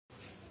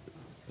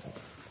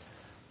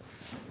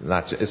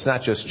it's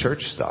not just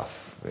church stuff.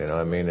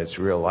 It's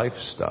real life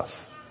stuff.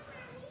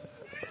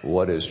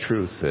 What is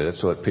truth?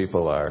 That's what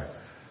people are.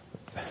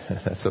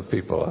 That's what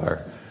people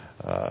are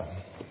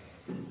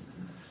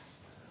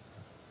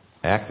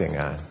acting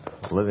on,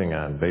 living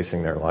on,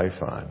 basing their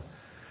life on.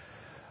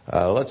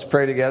 Let's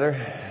pray together,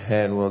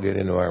 and we'll get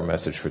into our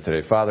message for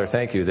today. Father,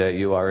 thank you that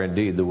you are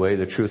indeed the way,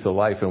 the truth, the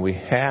life, and we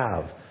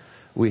have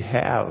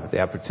the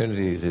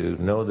opportunity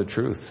to know the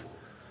truth.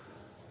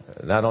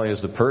 Not only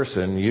as the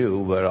person,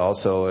 you, but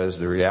also as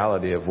the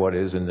reality of what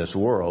is in this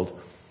world.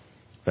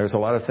 There's a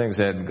lot of things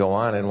that go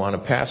on and want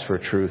to pass for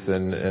truth,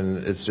 and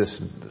it's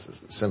just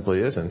simply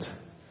isn't.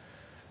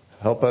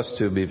 Help us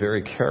to be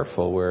very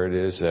careful where it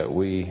is that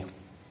we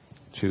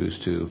choose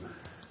to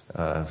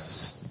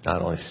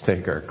not only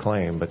stake our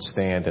claim, but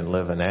stand and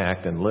live and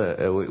act and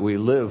live. We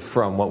live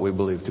from what we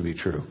believe to be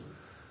true.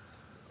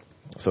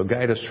 So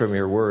guide us from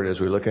your word as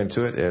we look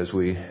into it, as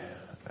we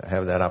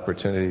have that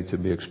opportunity to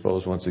be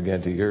exposed once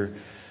again to your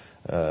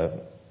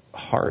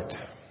heart,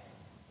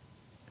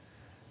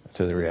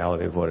 to the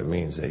reality of what it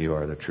means that you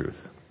are the truth.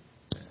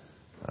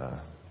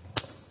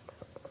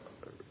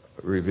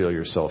 Reveal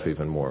yourself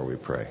even more, we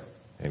pray.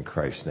 In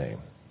Christ's name,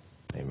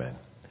 amen.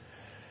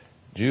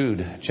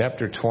 Jude,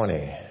 chapter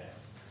 20.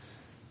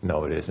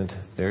 No, it isn't.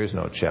 There is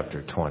no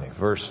chapter 20.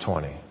 Verse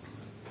 20.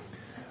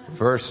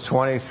 Verse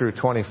 20 through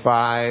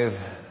 25.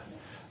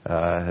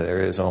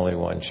 There is only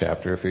one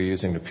chapter. If you're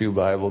using the Pew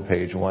Bible,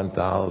 page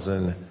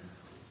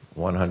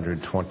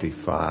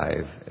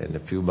 1125 in the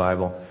Pew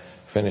Bible.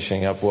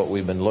 Finishing up what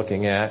we've been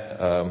looking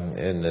at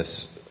in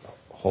this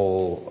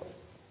whole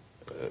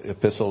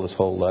epistle, this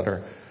whole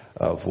letter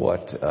of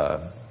what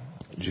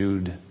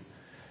Jude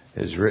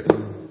has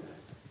written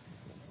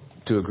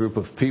to a group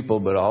of people,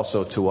 but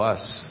also to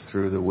us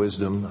through the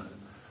wisdom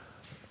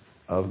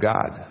of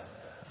God.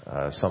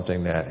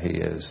 Something that he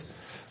has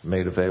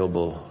made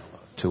available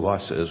to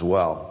us as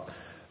well.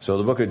 So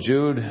the book of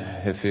Jude,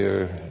 if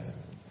you're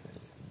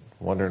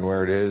wondering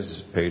where it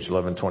is, page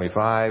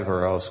 1125,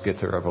 or else get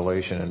to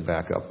Revelation and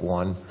back up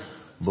one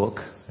book,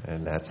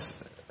 and that's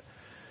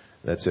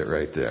it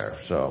right there.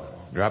 So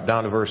drop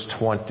down to verse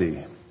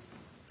 20.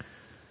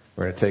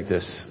 We're going to take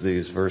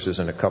these verses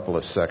in a couple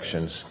of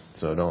sections,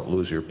 so don't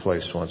lose your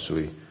place once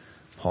we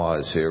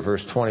pause here.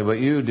 Verse 20, but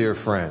you, dear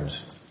friends,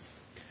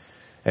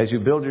 as you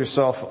build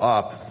yourself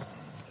up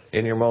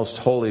in your most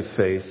holy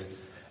faith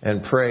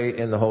and pray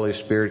in the Holy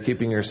Spirit,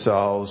 keeping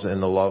yourselves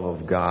in the love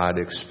of God,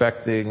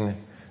 expecting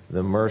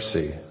the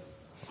mercy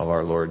of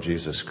our Lord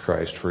Jesus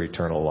Christ for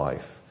eternal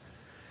life.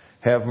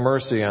 Have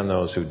mercy on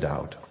those who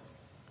doubt.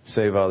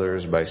 Save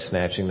others by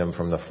snatching them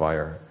from the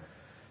fire.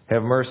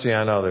 Have mercy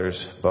on others,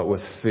 but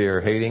with fear,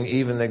 hating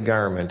even the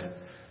garment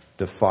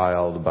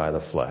defiled by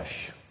the flesh.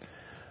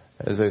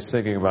 As I was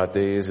thinking about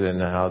these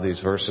and how these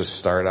verses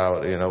start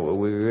out,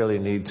 we really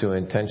need to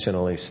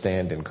intentionally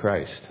stand in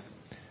Christ.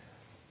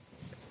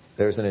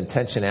 There's an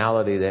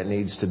intentionality that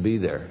needs to be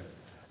there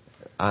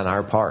on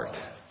our part.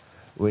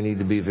 We need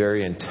to be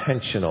very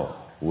intentional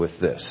with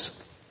this.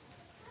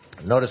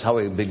 Notice how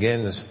he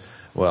begins,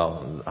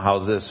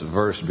 how this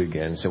verse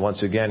begins. And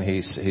once again,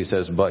 he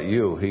says, but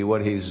you.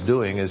 What he's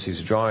doing is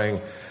he's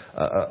drawing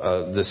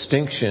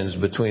distinctions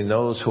between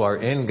those who are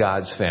in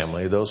God's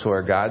family, those who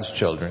are God's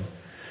children.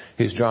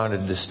 He's drawn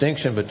a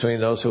distinction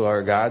between those who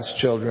are God's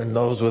children,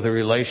 those with a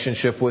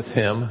relationship with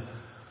him,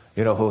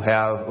 who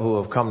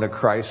have come to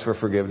Christ for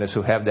forgiveness,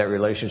 who have that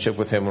relationship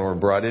with him and were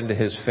brought into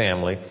his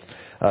family.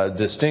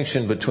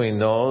 Distinction between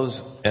those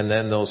and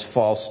then those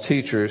false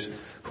teachers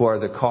who are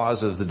the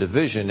cause of the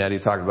division that he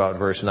talked about in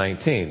verse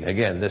 19.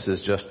 Again, this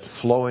is just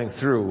flowing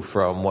through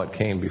from what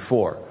came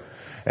before.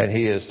 And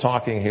he is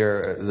talking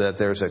here that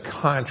there's a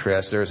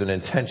contrast, there's an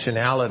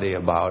intentionality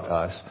about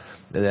us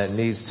that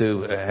needs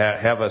to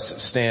have us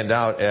stand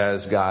out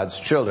as God's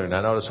children.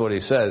 Now notice what he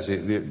says.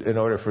 In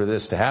order for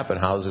this to happen,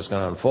 how is this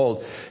going to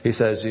unfold? He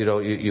says,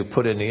 you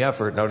put in the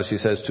effort. Notice he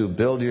says to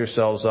build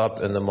yourselves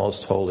up in the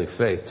most holy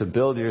faith. To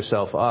build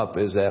yourself up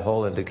is that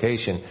whole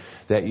indication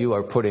that you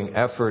are putting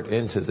effort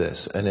into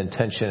this, an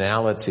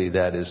intentionality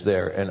that is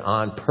there, an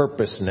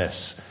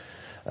on-purposeness.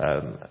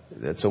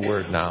 That's a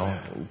word now.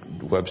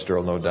 Webster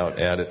will no doubt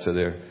add it to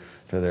their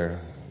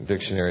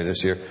dictionary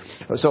this year.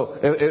 So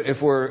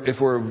if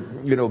we're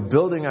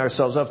building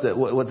ourselves up, that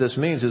what this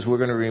means is we're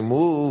going to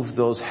remove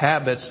those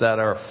habits that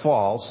are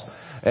false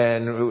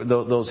and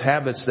those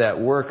habits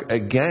that work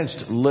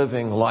against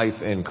living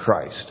life in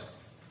Christ.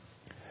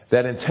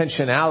 That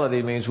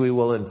intentionality means we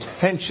will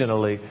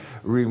intentionally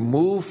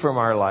remove from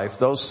our life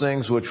those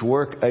things which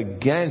work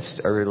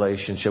against a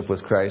relationship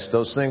with Christ,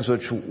 those things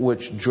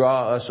which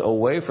draw us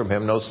away from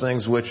him, those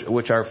things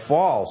which are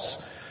false.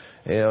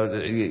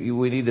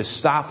 We need to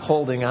stop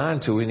holding on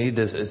to. We need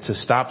to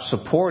stop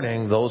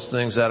supporting those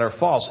things that are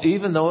false,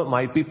 even though it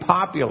might be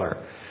popular.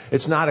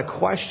 It's not a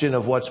question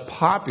of what's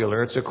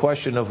popular. It's a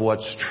question of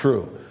what's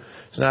true.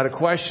 It's not a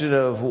question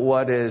of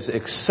what is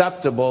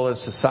acceptable in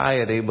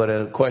society, but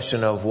a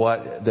question of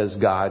what does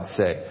God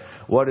say.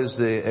 What is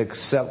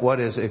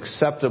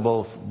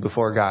acceptable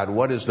before God?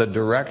 What is the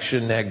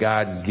direction that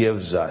God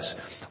gives us?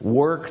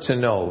 Work to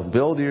know.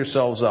 Build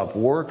yourselves up.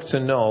 Work to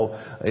know,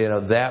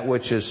 that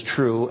which is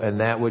true and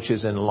that which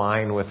is in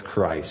line with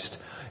Christ.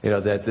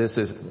 That this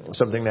is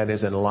something that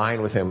is in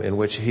line with Him, in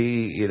which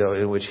He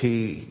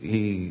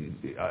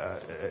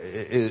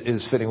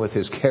is fitting with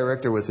His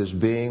character, with His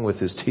being, with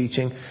His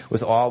teaching,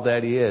 with all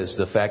that He is.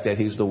 The fact that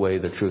He's the way,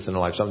 the truth, and the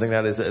life. Something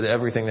that is,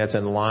 everything that's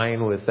in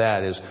line with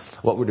that is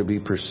what we're to be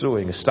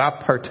pursuing.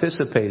 Stop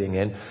participating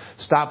in,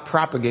 stop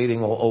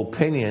propagating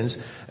opinions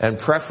and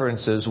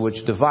preferences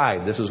which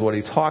divide. This is what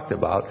he talked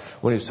about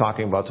when he was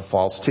talking about the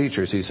false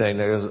teachers. He's saying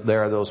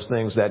there are those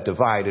things that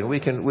divide, and we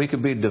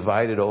could be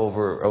divided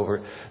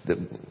over.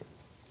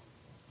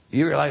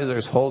 You realize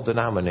there's whole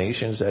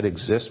denominations that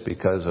exist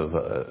because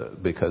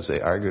they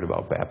argued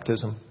about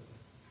baptism?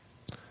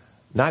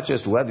 Not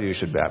just whether you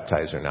should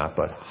baptize or not,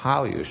 but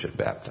how you should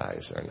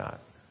baptize or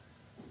not.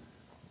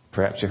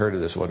 Perhaps you heard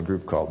of this one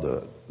group called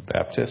the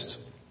Baptists.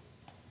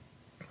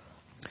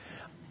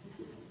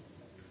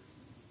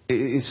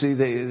 You see,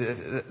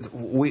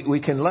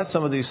 we can let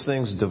some of these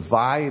things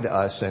divide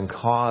us and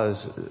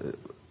cause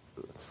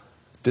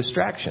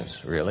distractions,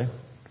 really.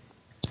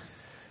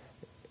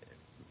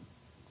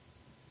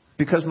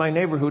 Because my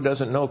neighbor who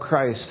doesn't know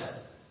Christ,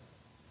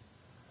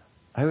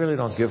 I really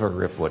don't give a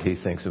rip what he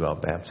thinks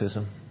about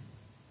baptism.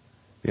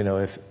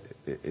 If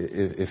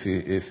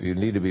you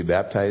need to be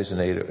baptized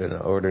in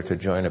order to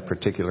join a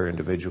particular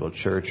individual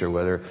church, or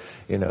whether,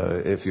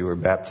 if you were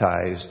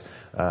baptized,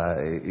 that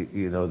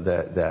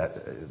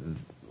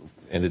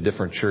in a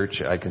different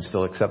church, I can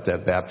still accept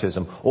that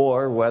baptism,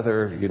 or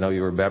whether, you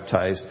were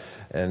baptized,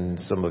 and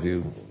some of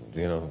you,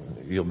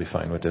 you'll be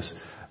fine with this.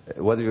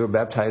 Whether you were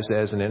baptized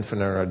as an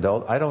infant or an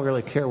adult, I don't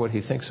really care what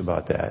he thinks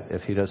about that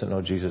if he doesn't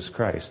know Jesus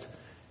Christ.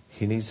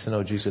 He needs to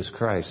know Jesus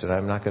Christ, and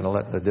I'm not going to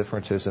let the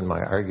differences in my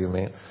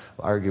arguing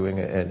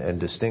and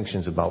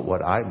distinctions about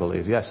what I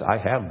believe. Yes, I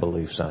have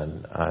beliefs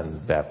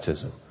on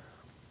baptism,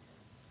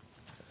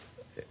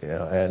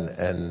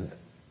 and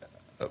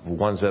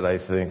ones that I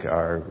think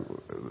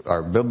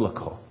are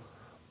biblical.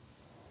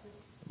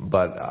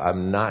 But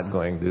I'm not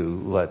going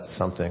to let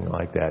something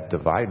like that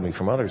divide me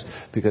from others,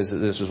 because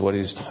this is what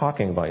he's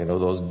talking about.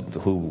 Those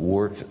who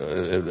worked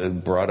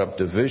brought up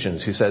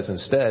divisions. He says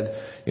instead,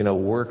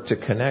 work to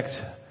connect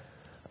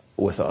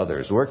with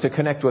others. Work to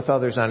connect with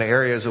others on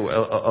areas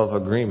of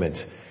agreement,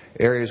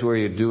 areas where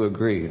you do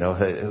agree.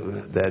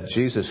 That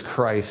Jesus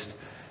Christ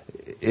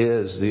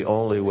is the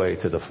only way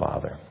to the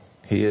Father.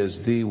 He is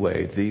the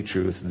way, the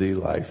truth, the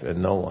life,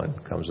 and no one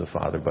comes to the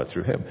Father but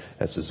through Him.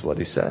 This is what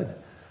he said.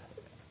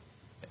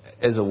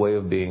 As a way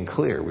of being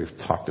clear. We've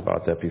talked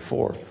about that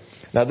before.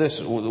 Now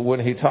when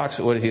he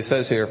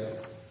says here,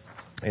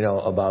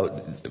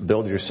 about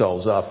build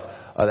yourselves up,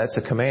 that's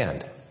a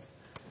command.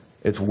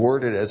 It's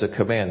worded as a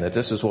command, that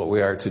this is what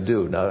we are to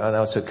do.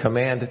 Now it's a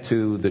command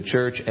to the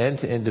church and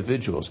to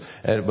individuals.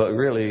 But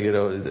really,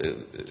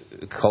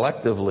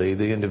 collectively,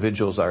 the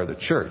individuals are the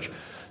church.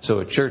 So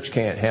a church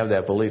can't have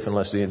that belief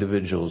unless the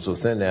individuals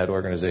within that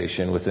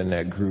organization, within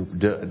that group,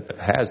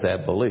 has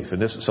that belief.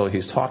 So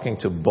he's talking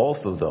to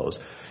both of those.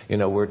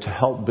 We're to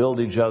help build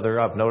each other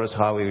up. Notice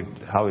how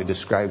he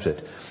describes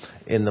it.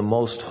 In the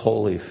most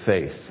holy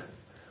faith.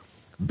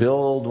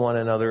 Build one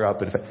another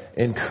up.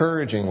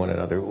 Encouraging one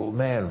another. Well,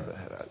 man,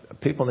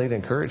 people need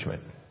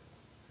encouragement.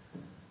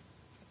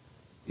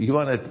 You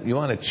want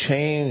to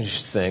change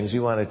things.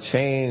 You want to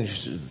change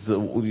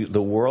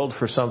the world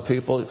for some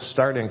people.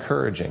 Start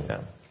encouraging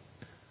them.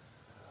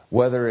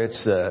 Whether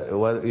it's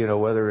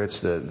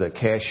the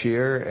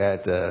cashier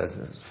at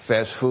the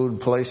fast food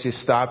place you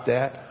stopped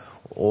at,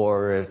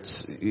 or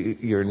it's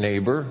your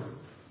neighbor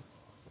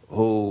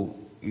who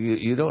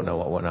you don't know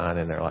what went on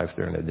in their life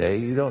during the day.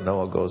 You don't know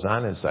what goes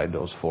on inside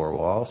those four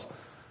walls.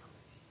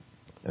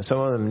 And some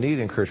of them need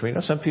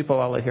encouragement. Some people,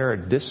 all they hear are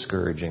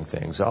discouraging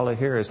things. All they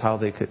hear is how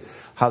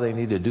they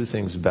need to do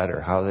things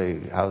better, how they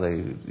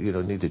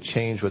need to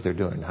change what they're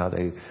doing, how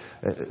they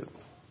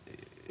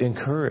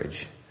encourage.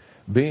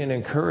 Be an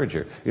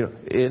encourager.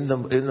 In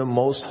the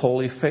most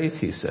holy faith,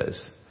 he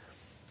says.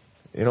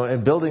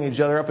 And building each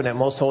other up in that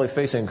most holy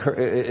faith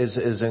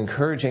is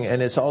encouraging,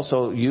 and it's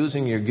also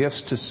using your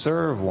gifts to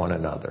serve one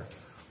another.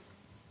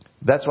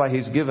 That's why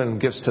he's given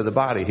gifts to the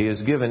body. He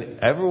has given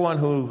everyone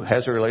who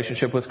has a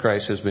relationship with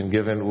Christ has been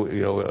given,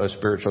 a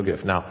spiritual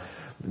gift. Now,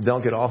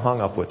 don't get all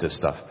hung up with this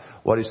stuff.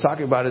 What he's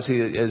talking about is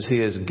he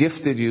has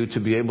gifted you to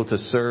be able to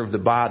serve the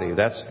body.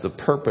 That's the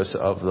purpose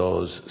of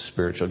those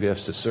spiritual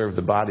gifts, to serve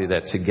the body,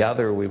 that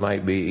together we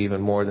might be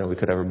even more than we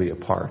could ever be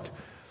apart.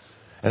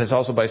 And it's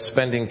also by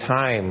spending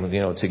time,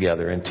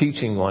 together and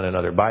teaching one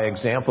another by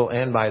example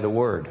and by the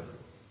word.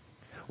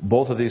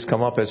 Both of these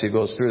come up as he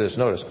goes through this.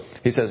 Notice,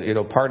 he says,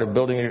 part of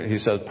building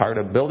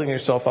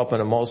yourself up in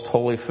a most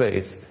holy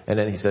faith. And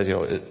then he says,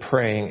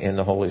 praying in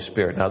the Holy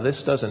Spirit. Now,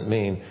 this doesn't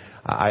mean,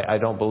 I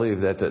don't believe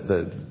that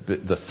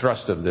the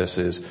thrust of this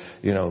is,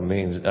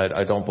 means,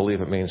 I don't believe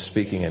it means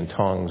speaking in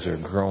tongues or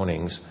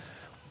groanings.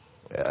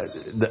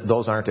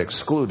 those aren't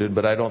excluded,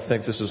 but I don't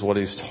think this is what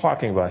he's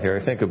talking about here.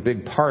 I think a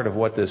big part of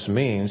what this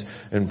means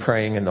in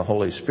praying in the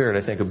Holy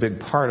Spirit, I think a big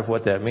part of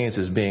what that means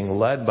is being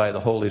led by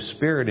the Holy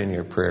Spirit in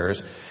your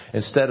prayers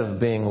instead of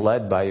being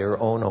led by your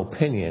own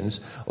opinions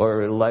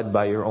or led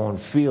by your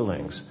own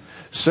feelings.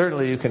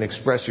 Certainly you can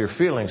express your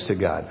feelings to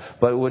God,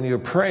 but when you're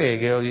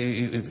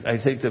praying,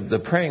 I think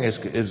the praying is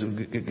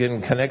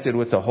getting connected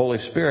with the Holy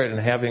Spirit and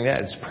having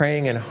that. It's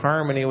praying in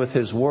harmony with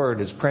His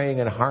Word. It's praying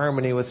in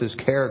harmony with His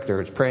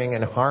character. It's praying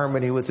in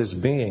harmony with His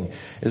being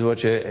is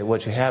what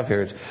you have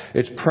here.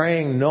 It's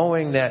praying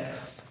knowing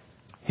that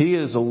He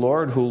is the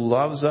Lord who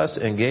loves us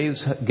and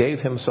gave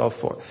Himself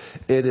for.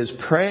 It is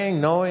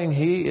praying knowing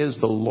He is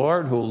the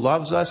Lord who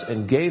loves us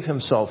and gave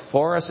Himself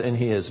for us, and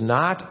He is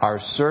not our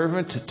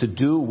servant to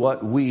do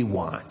what we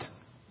want.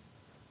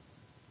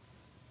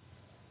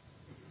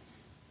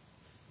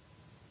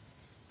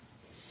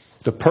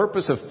 The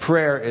purpose of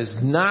prayer is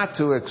not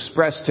to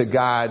express to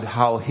God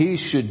how He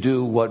should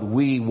do what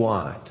we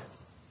want.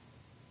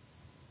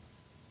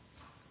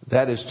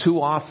 That is too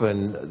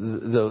often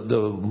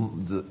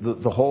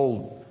the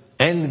whole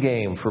end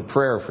game for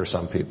prayer for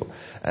some people.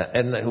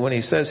 And when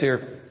he says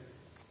here,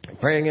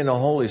 praying in the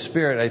Holy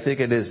Spirit, I think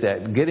it is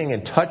that getting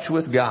in touch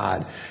with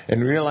God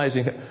and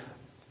realizing,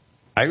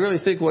 I really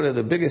think one of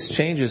the biggest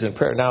changes in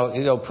prayer,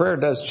 now, prayer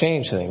does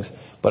change things,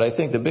 but I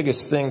think the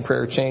biggest thing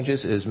prayer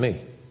changes is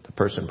me, the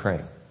person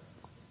praying.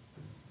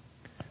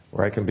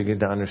 Where I can begin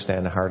to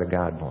understand the heart of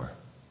God more.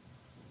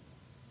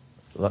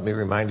 Let me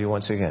remind you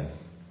once again,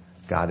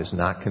 God is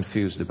not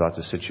confused about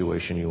the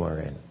situation you are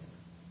in.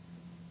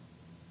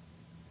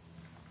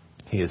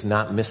 He is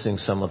not missing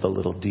some of the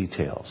little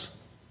details.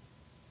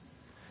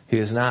 He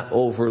is not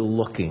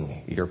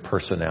overlooking your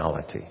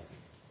personality.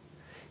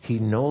 He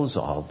knows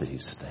all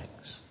these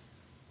things.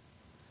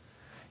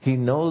 He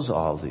knows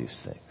all these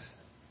things.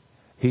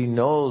 He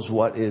knows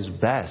what is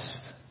best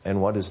and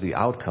what is the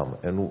outcome.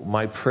 And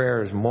my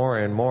prayers more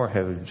and more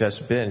have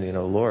just been,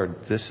 Lord,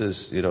 this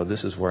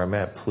is where I'm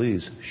at.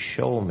 Please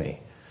show me.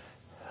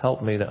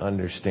 Help me to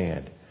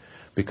understand,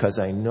 because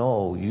I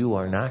know you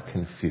are not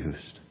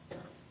confused,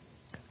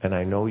 and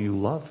I know you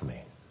love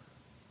me,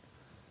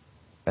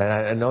 and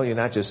I know you're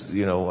not just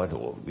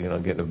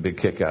getting a big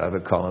kick out of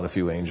it, calling a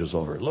few angels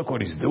over. Look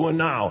what He's doing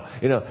now.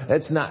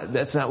 That's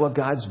not what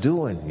God's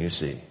doing. You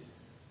see,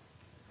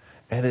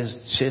 and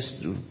it's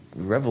just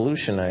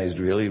revolutionized.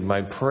 Really,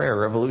 my prayer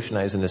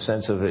revolutionized in the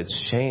sense of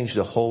it's changed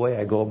the whole way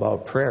I go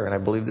about prayer, and I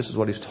believe this is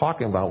what He's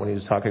talking about when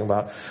He's talking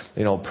about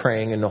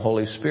praying in the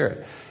Holy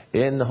Spirit.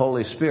 In the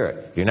Holy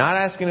Spirit. You're not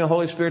asking the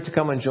Holy Spirit to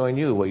come and join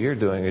you. What you're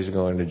doing is you're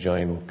going to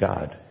join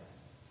God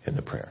in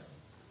the prayer.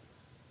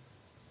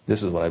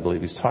 This is what I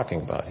believe He's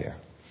talking about here.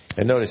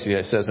 And notice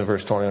it says in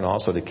verse 21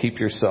 also to keep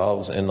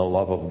yourselves in the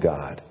love of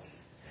God.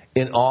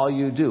 In all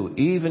you do,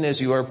 even as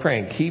you are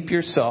praying, keep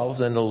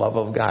yourselves in the love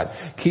of God.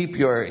 Keep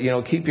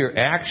your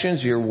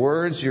actions, your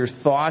words, your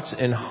thoughts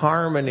in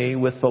harmony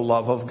with the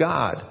love of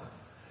God.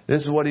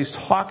 This is what he's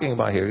talking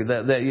about here,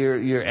 that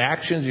your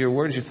actions, your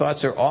words, your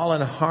thoughts are all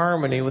in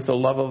harmony with the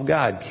love of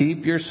God.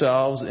 Keep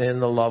yourselves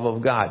in the love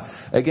of God.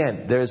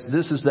 Again,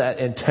 this is that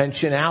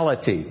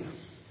intentionality.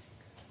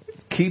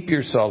 Keep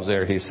yourselves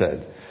there, he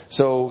said.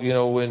 So,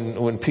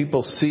 when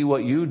people see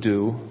what you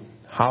do,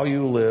 how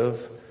you live,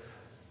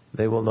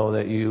 they will know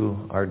that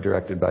you are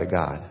directed by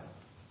God.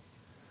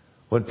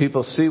 When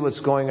people see what's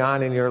going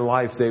on in your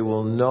life, they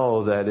will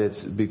know that it's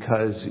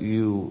because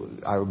you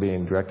are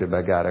being directed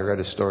by God. I read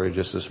a story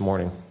just this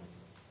morning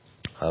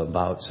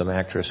about some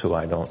actress who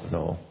I don't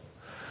know.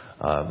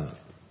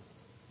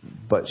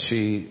 But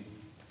she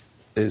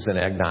is an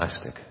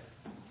agnostic.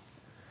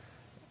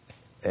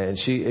 And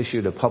she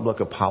issued a public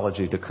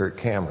apology to Kirk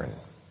Cameron.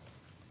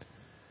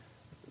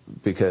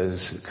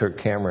 Because Kirk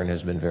Cameron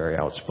has been very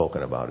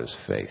outspoken about his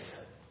faith.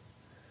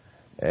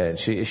 And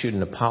she issued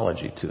an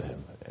apology to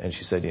him. And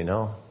she said,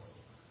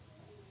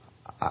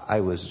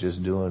 I was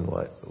just doing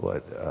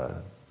what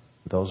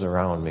those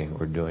around me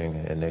were doing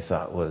and they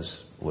thought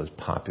was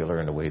popular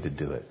and a way to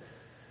do it.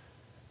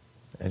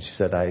 And she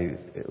said,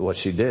 what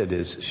she did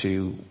is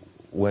she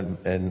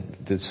went and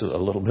did a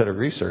little bit of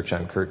research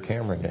on Kirk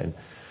Cameron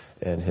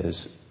and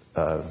his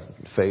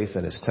faith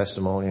and his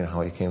testimony and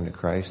how he came to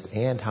Christ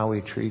and how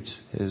he treats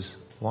his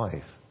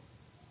wife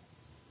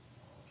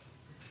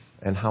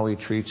and how he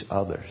treats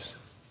others.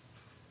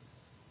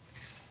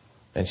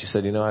 And she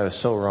said, I was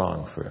so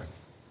wrong for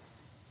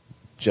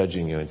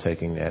judging you and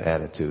taking that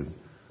attitude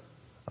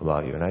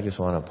about you. And I just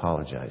want to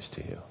apologize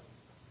to you.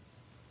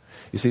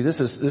 You see, this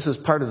is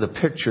part of the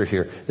picture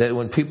here. That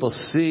when people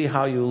see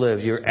how you live,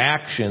 your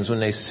actions,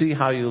 when they see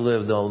how you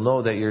live, they'll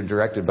know that you're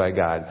directed by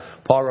God.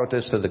 Paul wrote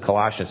this to the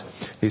Colossians.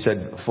 He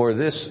said, for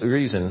this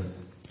reason,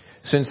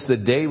 since the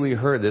day we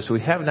heard this,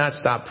 we have not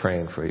stopped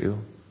praying for you.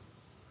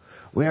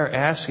 We are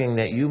asking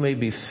that you may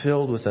be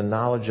filled with the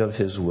knowledge of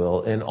His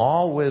will in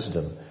all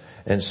wisdom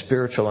and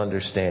spiritual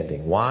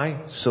understanding.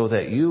 Why? So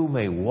that you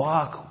may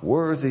walk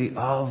worthy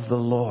of the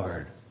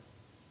Lord.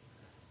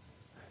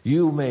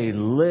 You may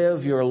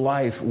live your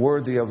life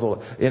worthy of the Lord,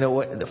 in a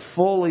way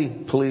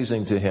fully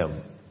pleasing to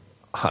Him.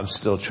 I'm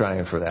still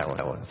trying for that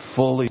one.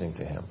 Fully to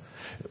Him.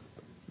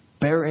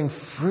 Bearing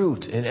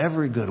fruit in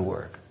every good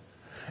work.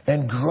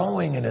 And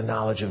growing in the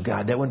knowledge of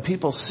God. That when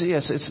people see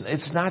us,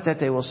 it's not that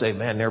they will say,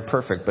 man, they're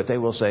perfect. But they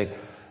will say,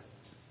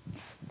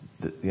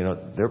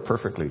 they're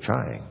perfectly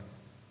trying.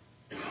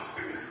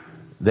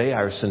 They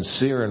are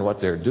sincere in what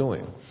they're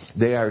doing.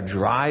 They are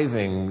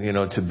driving,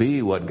 to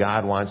be what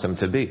God wants them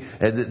to be.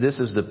 And this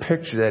is the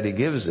picture that He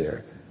gives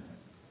there.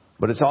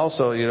 But it's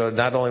also,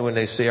 not only when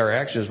they see our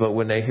actions, but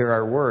when they hear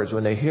our words.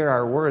 When they hear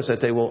our words, that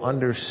they will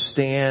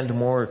understand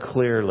more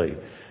clearly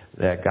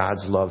that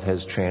God's love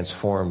has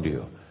transformed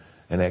you.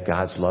 And that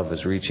God's love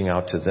is reaching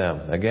out to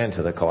them. Again,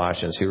 to the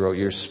Colossians, he wrote,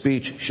 your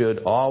speech should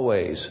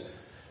always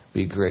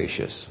be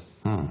gracious.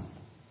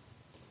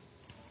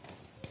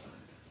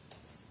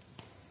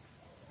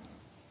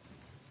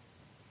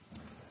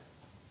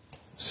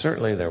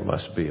 Certainly there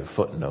must be a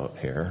footnote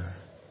here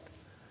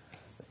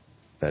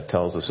that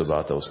tells us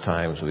about those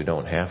times we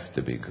don't have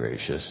to be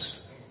gracious.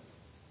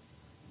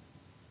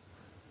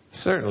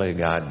 Certainly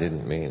God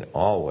didn't mean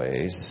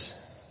always.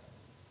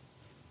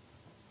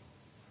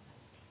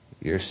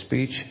 Your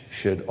speech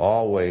should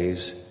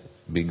always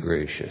be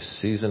gracious,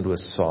 seasoned with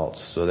salt,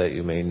 so that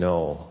you may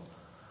know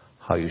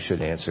how you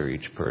should answer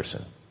each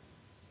person.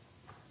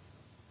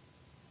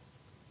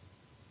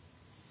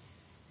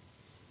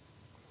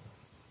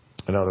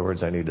 In other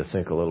words, I need to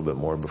think a little bit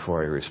more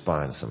before I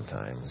respond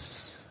sometimes.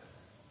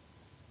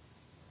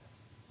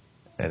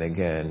 And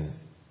again,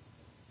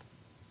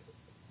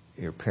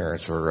 your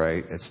parents were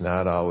right. It's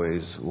not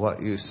always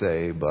what you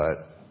say,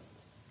 but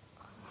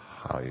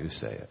how you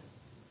say it.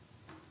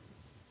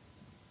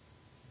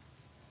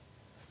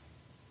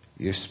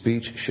 Your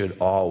speech should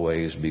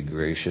always be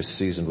gracious,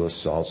 seasoned with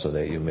salt, so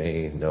that you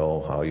may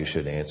know how you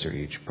should answer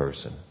each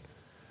person.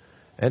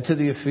 And to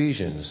the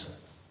Ephesians,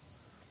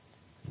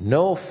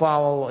 no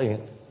foul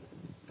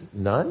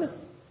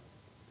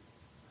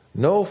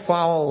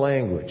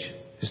language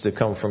is to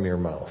come from your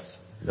mouth.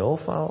 No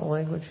foul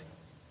language?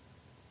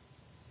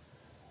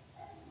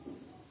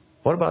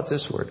 What about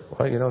this word?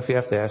 Well, if you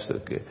have to ask,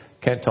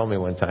 Kent told me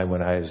one time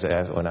when I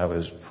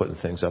was putting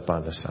things up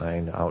on the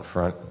sign out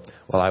front.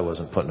 Well, I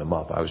wasn't putting them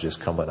up. I was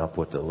just coming up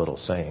with the little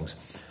sayings.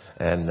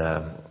 And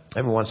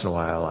every once in a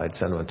while, I'd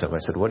send one to him. I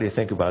said, what do you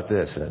think about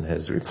this? And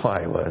his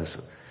reply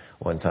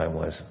one time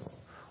was,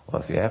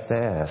 well, if you have to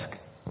ask.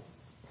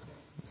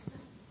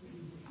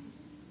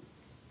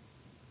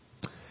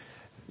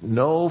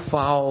 No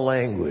foul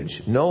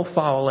language. No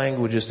foul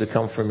language is to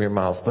come from your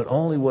mouth, but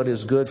only what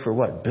is good for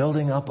what?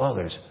 Building up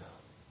others.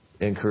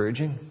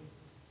 Encouraging.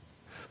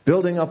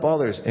 Building up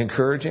others.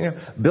 Encouraging.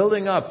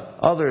 Building up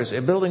others.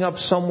 Building up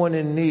someone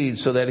in need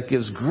so that it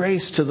gives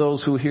grace to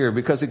those who hear.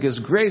 Because it gives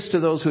grace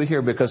to those who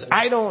hear. Because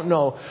I don't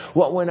know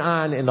what went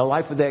on in the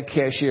life of that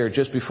cashier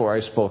just before I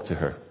spoke to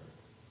her.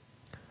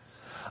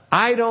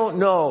 I don't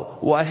know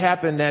what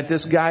happened that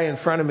this guy in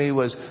front of me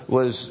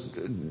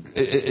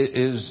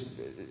is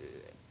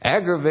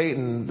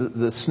aggravating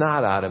the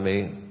snot out of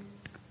me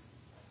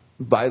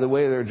by the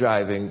way they're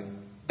driving,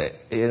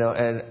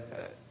 and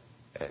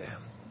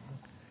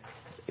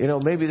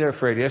maybe they're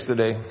afraid.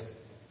 Yesterday,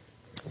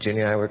 Ginny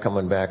and I were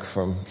coming back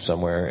from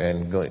somewhere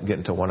and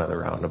getting to one of the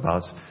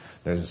roundabouts.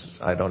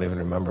 I don't even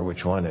remember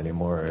which one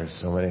anymore. There's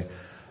so many.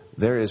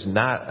 There is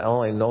not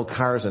only no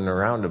cars in the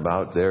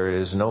roundabout, there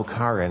is no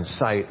car in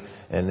sight,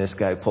 and this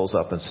guy pulls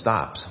up and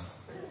stops.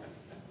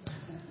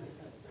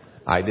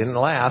 I didn't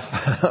laugh,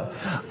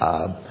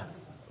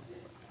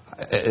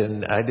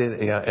 and I did.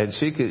 And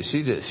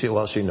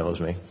she knows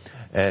me,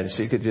 and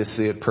she could just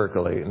see it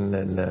percolating,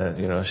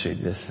 and she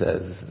just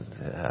says,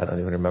 I don't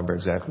even remember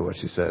exactly what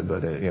she said,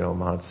 but it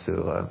amounts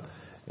to,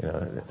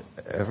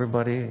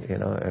 everybody.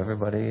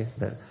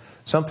 That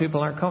some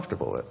people aren't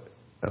comfortable with.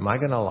 Am I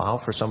going to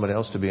allow for somebody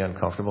else to be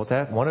uncomfortable with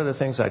that? One of the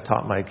things I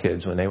taught my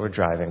kids when they were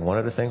driving, one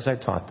of the things I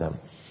taught them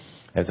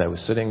as I was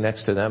sitting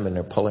next to them and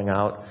they're pulling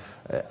out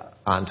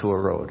onto a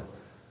road,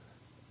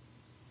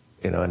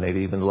 and they'd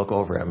even look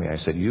over at me. I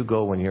said, you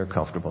go when you're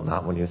comfortable,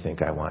 not when you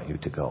think I want you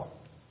to go.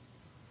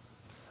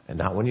 And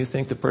not when you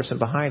think the person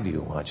behind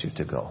you wants you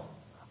to go.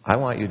 I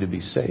want you to be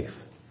safe.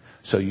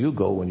 So you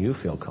go when you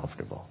feel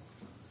comfortable.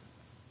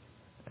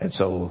 And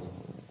so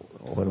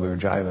when we were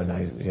driving,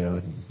 I,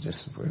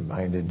 just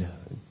reminded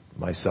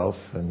myself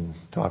and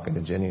talking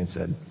to Jenny and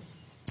said,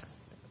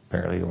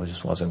 apparently it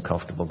just wasn't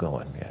comfortable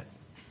going yet.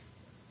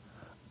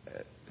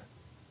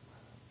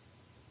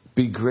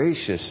 Be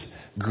gracious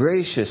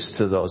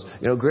to those,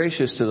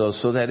 gracious to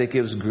those so that it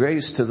gives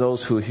grace to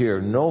those who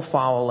hear. No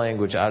foul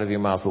language out of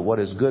your mouth, but what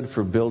is good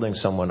for building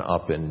someone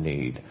up in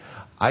need.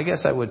 I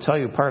guess I would tell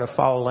you part of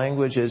foul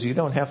language is you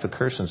don't have to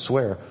curse and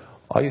swear.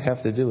 All you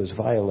have to do is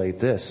violate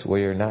this where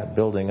you're not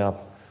building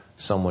up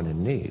someone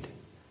in need.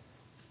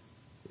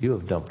 You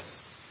have dumped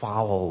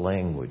foul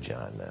language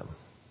on them.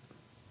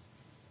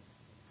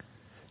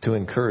 To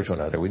encourage one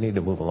another. We need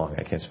to move along.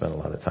 I can't spend a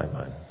lot of time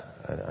on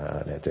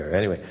it there.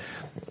 Anyway,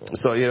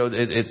 so,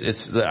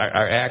 it's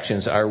our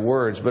actions, our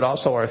words, but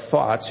also our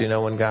thoughts.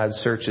 When God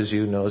searches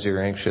you, knows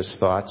your anxious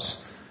thoughts.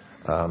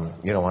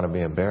 You don't want to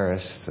be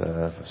embarrassed.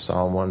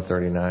 Psalm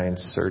 139,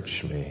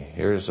 search me.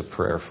 Here's a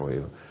prayer for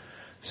you.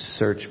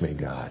 Search me,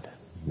 God.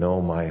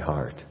 Know my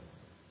heart.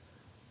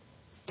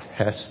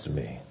 Test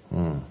me.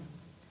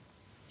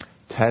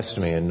 Test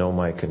me and know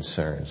my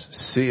concerns.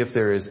 See if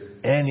there is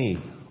any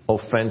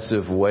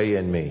offensive way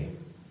in me,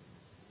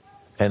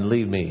 and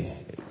lead me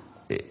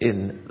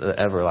in the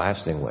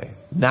everlasting way.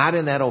 Not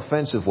in that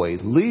offensive way.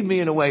 Lead me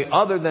in a way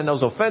other than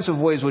those offensive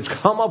ways which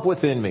come up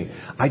within me.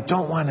 I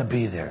don't want to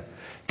be there.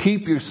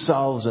 Keep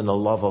yourselves in the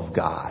love of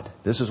God.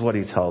 This is what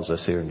he tells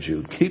us here in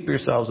Jude. Keep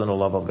yourselves in the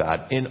love of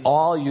God in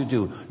all you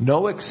do.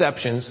 No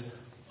exceptions.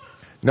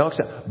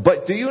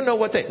 But do you know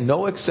what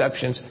no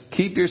exceptions.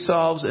 Keep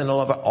yourselves in the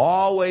love of God.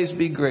 Always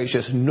be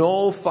gracious.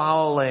 No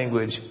foul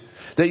language,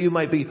 that you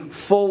might be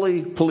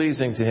fully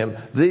pleasing to him.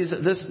 This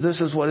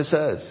is what it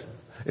says.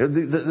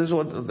 This is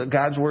what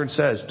God's word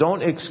says.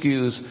 Don't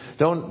excuse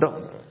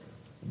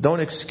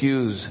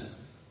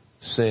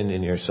sin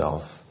in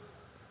yourself.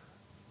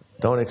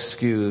 Don't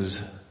excuse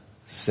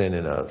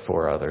sin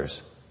for others.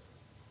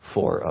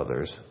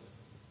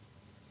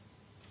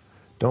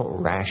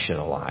 Don't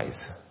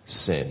rationalize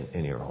sin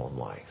in your own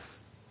life.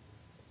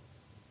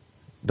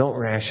 Don't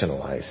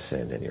rationalize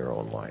sin in your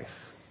own life.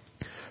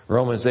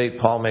 Romans 8,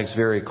 Paul makes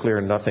very clear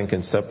nothing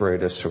can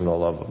separate us from the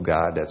love of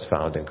God that's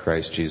found in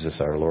Christ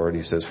Jesus our Lord.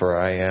 He says, for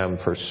I am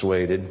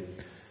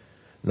persuaded,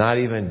 not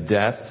even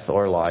death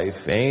or life,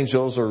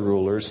 angels or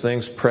rulers,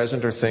 things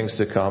present or things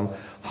to come,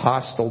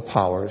 hostile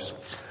powers,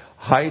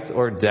 height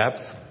or depth,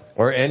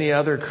 or any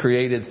other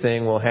created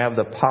thing will have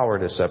the power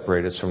to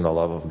separate us from the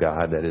love of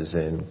God that is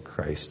in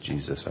Christ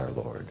Jesus our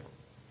Lord.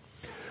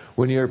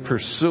 When you're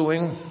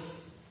pursuing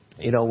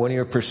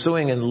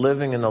and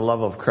living in the love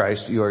of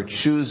Christ, you are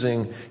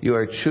choosing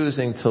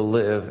to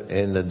live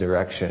in the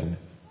direction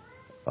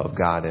of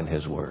God and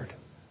his word.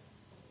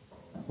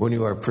 When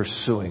you are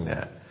pursuing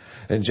that.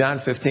 In John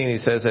 15, he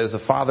says, as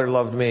the Father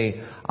loved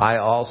me, I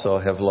also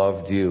have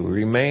loved you.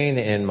 Remain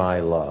in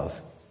my love.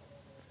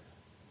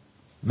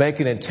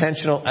 Make an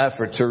intentional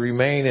effort to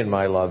remain in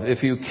my love.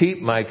 If you keep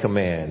my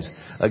commands,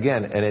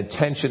 again, an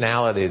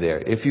intentionality there.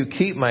 If you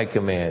keep my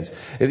commands,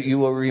 you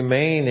will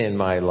remain in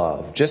my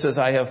love. Just as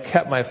I have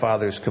kept my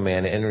Father's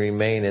command and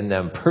remain in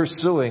them.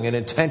 Pursuing an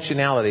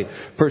intentionality.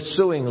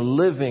 Pursuing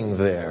living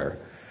there.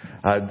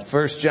 1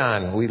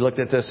 John, we looked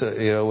at this,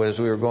 as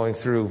we were going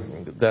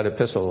through that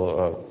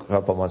epistle a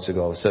couple months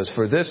ago. It says,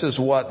 for this is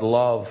what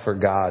love for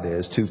God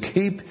is, to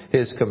keep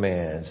his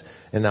commands.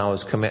 And now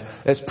his command,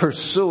 it's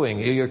pursuing,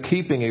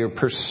 you're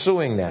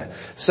pursuing that.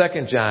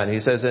 2 John, he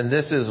says, and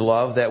this is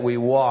love, that we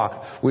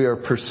are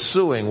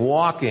pursuing,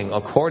 walking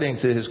according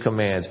to his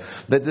commands.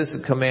 That this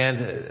command,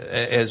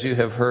 as you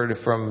have heard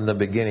from the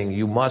beginning,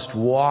 you must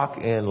walk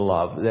in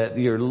love, that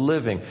you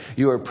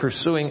are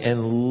pursuing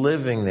and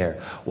living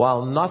there.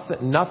 While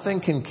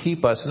nothing can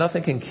keep us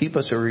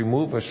or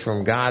remove us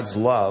from God's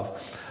love,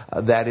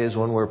 that is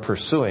when we're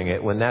pursuing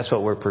it, when that's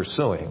what we're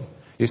pursuing.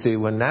 You see,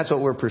 when that's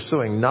what we're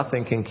pursuing,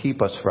 nothing can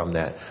keep us from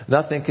that.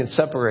 Nothing can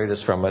separate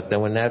us from it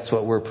when that's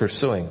what we're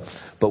pursuing.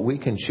 But we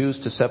can choose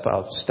to step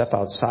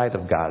outside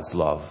of God's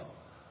love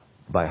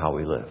by how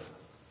we live.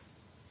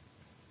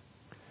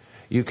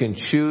 You can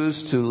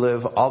choose to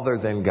live other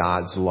than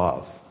God's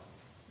love.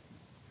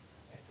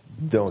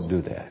 Don't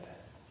do that.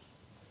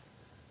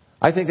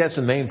 I think that's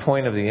the main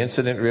point of the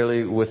incident,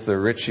 really, with the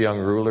rich young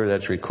ruler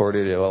that's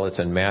recorded. Well, it's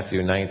in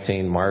Matthew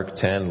 19, Mark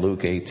 10,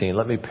 Luke 18.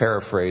 Let me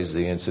paraphrase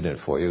the incident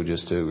for you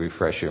just to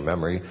refresh your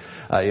memory.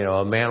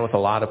 A man with a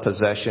lot of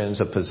possessions,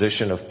 a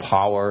position of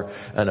power,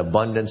 an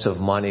abundance of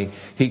money.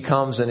 He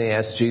comes and he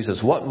asks Jesus,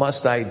 what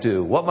must I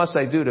do? What must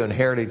I do to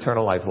inherit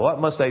eternal life? What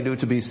must I do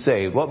to be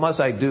saved? What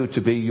must I do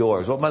to be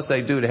yours? What must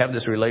I do to have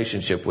this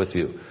relationship with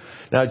you?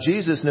 Now,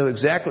 Jesus knew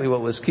exactly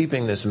what was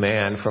keeping this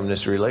man from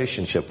this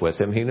relationship with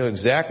him. He knew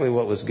exactly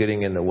what was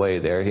getting in the way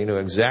there. He knew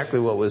exactly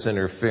what was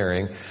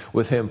interfering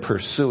with him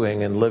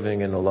pursuing and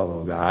living in the love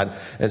of God.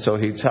 And so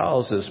he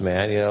tells this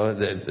man,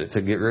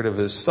 to get rid of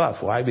his stuff.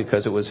 Why?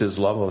 Because it was his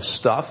love of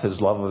stuff,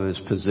 his love of his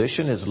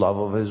position, his love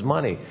of his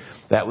money.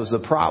 That was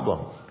the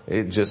problem.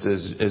 It just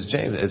as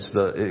James,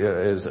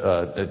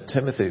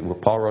 Timothy,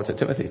 what Paul wrote to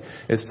Timothy.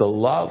 It's the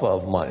love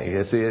of money.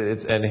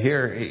 And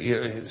here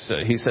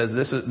he says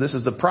this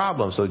is the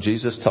problem. So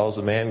Jesus tells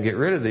the man, get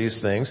rid of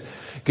these things,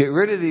 get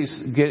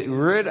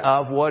rid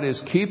of what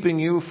is keeping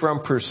you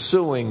from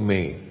pursuing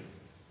me.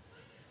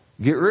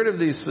 Get rid of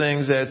these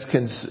things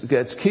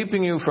that's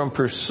keeping you from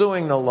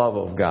pursuing the love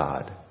of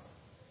God.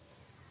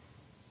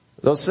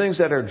 Those things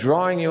that are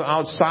drawing you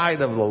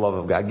outside of the love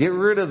of God. Get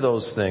rid of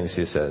those things,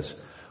 he says.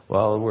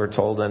 Well, we're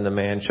told then the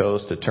man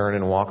chose to turn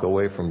and walk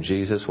away from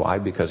Jesus. Why?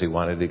 Because he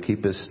wanted to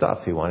keep his stuff.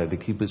 He wanted to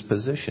keep his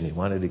position. He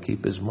wanted to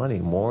keep his money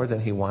more than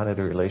he wanted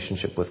a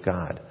relationship with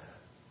God.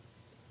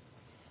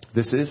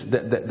 This is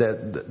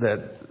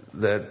that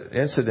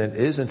incident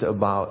isn't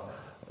about,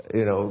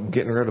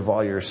 getting rid of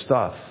all your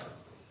stuff.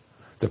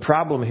 The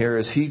problem here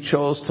is he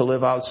chose to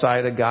live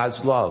outside of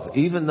God's love.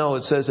 Even though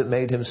it says it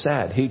made him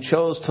sad, he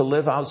chose to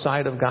live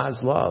outside of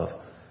God's love.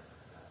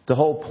 The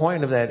whole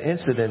point of that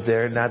incident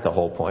there, not the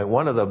whole point,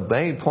 one of the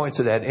main points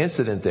of that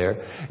incident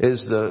there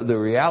is the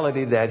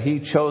reality that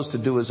he chose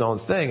to do his own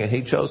thing, and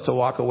he chose to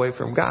walk away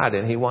from God,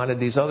 and he wanted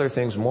these other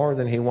things more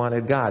than he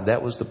wanted God.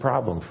 That was the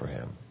problem for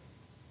him.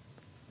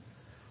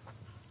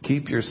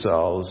 Keep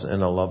yourselves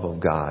in the love of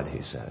God,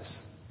 he says.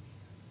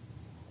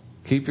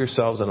 Keep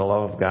yourselves in the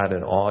love of God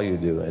in all you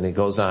do. And he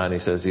goes on, he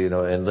says,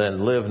 and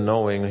then live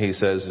knowing, he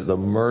says, the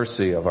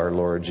mercy of our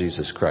Lord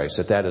Jesus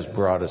Christ, that has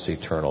brought us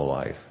eternal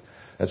life.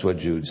 That's what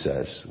Jude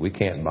says. We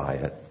can't buy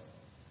it.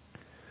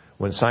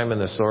 When Simon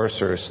the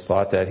sorceress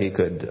thought that he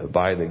could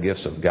buy the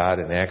gifts of God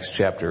in Acts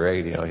chapter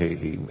 8,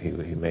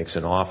 he makes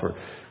an offer.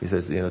 He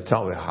says,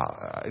 tell me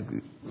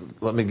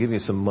let me give you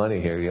some money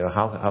here.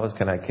 How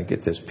can I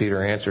get this?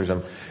 Peter answers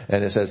him,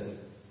 and it says,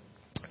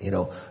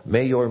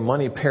 may your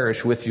money perish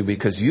with you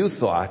because you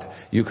thought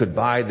you could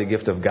buy the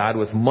gift of God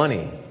with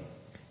money.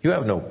 You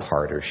have no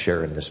part or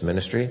share in this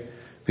ministry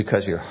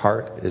because your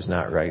heart is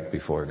not right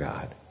before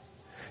God.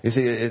 You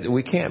see,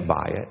 we can't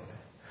buy it.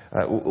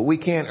 We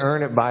can't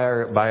earn it by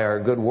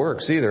our good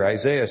works either.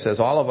 Isaiah says,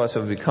 all of us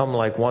have become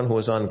like one who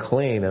is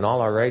unclean, and all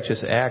our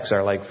righteous acts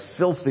are like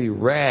filthy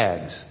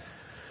rags.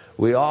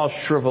 We all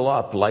shrivel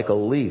up like a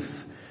leaf,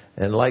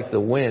 and like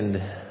the wind,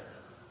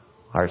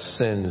 our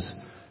sins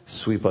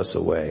sweep us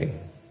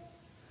away.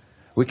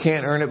 We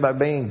can't earn it by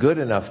being good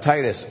enough.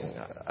 Titus,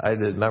 I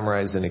did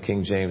memorize in the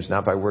King James,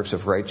 not by works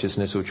of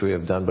righteousness which we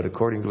have done, but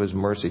according to his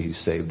mercy he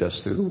saved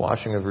us through the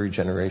washing of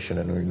regeneration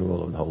and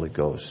renewal of the Holy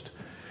Ghost.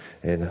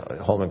 In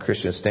Holman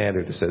Christian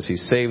Standard it says, he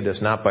saved us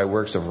not by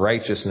works of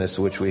righteousness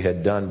which we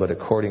had done, but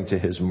according to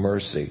his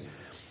mercy.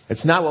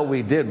 It's not what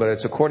we did, but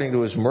it's according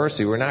to his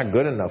mercy. We're not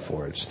good enough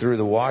for it. It's through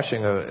the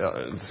washing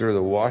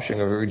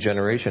of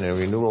regeneration and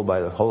renewal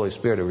by the Holy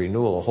Spirit,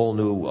 a whole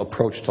new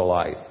approach to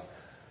life.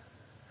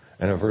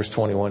 And in verse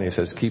 21 he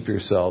says, keep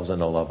yourselves in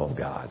the love of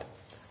God,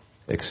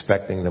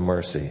 expecting the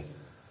mercy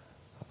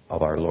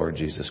of our Lord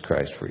Jesus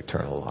Christ for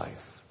eternal life.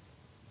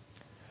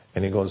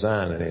 And he goes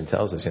on and he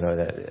tells us,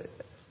 that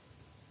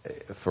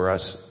for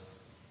us,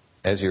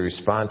 as you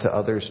respond to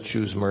others,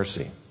 choose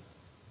mercy.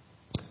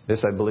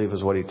 This, I believe,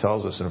 is what he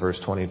tells us in verse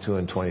 22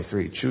 and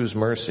 23. Choose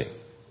mercy.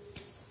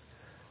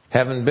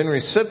 Having been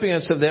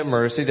recipients of that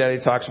mercy that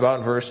he talks about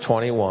in verse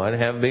 21,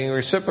 having been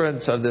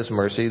recipients of this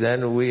mercy,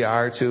 then we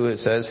are to, it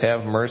says,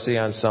 have mercy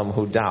on some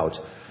who doubt.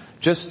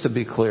 Just to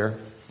be clear,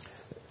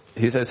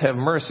 he says, have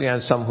mercy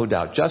on some who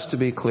doubt. Just to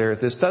be clear,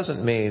 this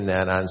doesn't mean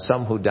that on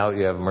some who doubt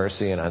you have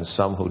mercy and on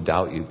some who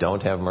doubt you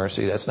don't have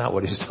mercy. That's not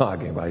what he's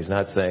talking about. He's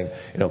not saying,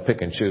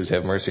 pick and choose,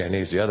 have mercy on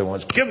these, the other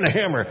ones, give them the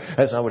hammer.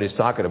 That's not what he's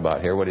talking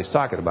about here. What he's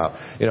talking about,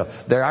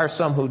 there are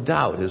some who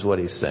doubt is what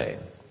he's saying.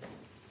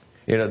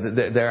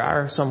 There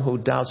are some who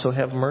doubt, so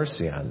have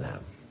mercy on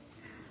them.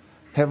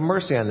 Have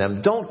mercy on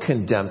them. Don't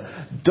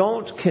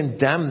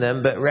condemn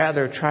them, but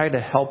rather try to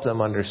help them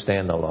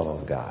understand the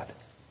love of God.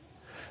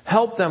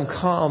 Help them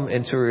come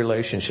into a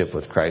relationship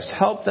with Christ.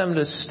 Help them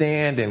to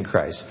stand in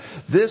Christ.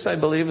 This, I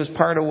believe, is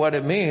part of what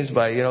it means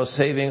by,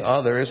 saving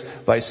others,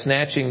 by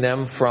snatching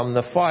them from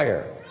the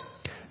fire.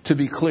 To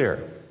be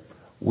clear,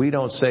 we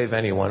don't save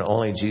anyone.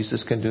 Only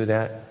Jesus can do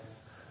that.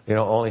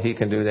 Only he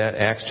can do that.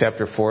 Acts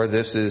chapter 4,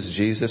 this is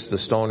Jesus, the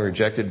stone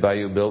rejected by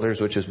you builders,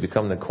 which has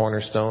become the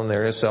cornerstone.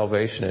 There is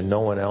salvation in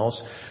no one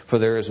else, for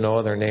there is no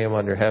other name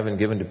under heaven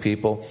given to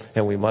people,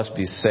 and we must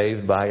be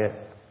saved by it.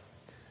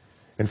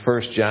 In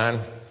 1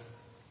 John,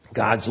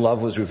 God's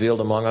love was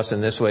revealed among us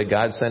in this way.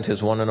 God sent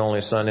his one and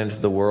only Son into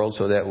the world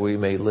so that we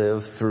may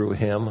live through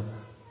him.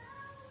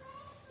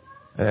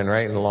 And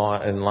right in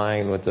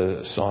line with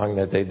the song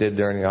that they did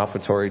during the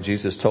offertory,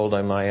 Jesus told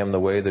them, I am the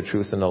way, the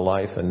truth, and the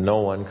life, and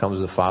no one comes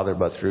to the Father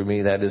but through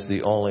me. That is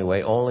the only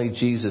way. Only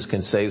Jesus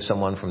can save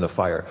someone from the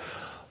fire.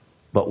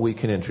 But we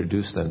can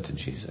introduce them to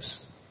Jesus.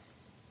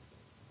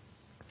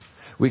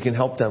 We can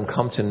help them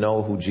come to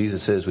know who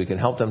Jesus is. We can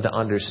help them to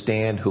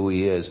understand who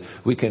he is.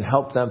 We can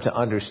help them to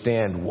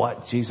understand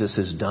what Jesus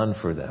has done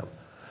for them.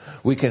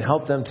 We can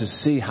help them to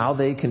see how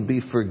they can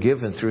be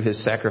forgiven through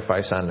his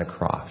sacrifice on the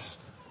cross.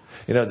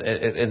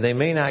 And they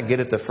may not get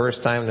it the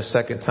first time, the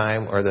second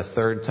time, or the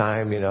third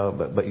time,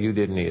 but you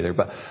didn't either.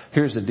 But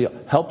here's the deal.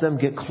 Help them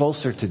get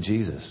closer to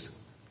Jesus.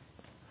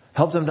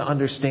 Help them to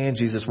understand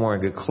Jesus more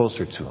and get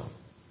closer to him.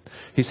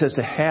 He says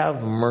to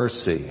have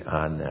mercy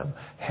on them.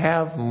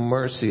 Have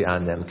mercy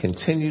on them.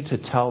 Continue to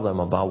tell them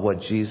about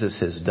what Jesus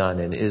has done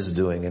and is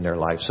doing in their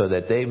life so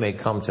that they may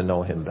come to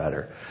know him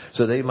better.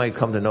 So they might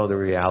come to know the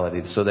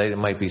reality. So they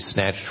might be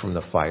snatched from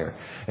the fire.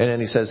 And then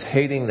he says,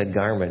 hating the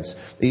garments,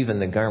 even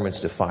the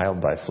garments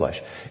defiled by flesh.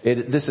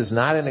 This is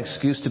not an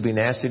excuse to be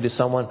nasty to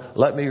someone.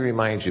 Let me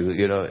remind you,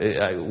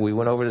 we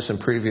went over this in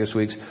previous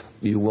weeks.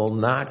 You will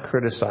not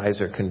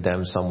criticize or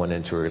condemn someone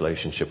into a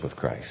relationship with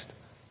Christ.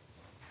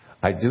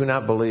 I do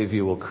not believe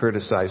you will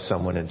criticize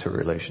someone into a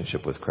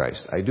relationship with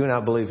Christ. I do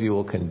not believe you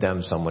will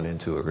condemn someone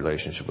into a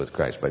relationship with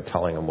Christ by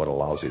telling them what a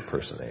lousy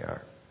person they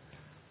are.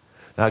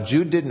 Now,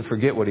 Jude didn't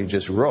forget what he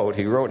just wrote.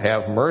 He wrote,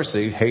 have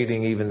mercy,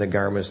 hating even the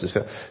garments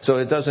defiled.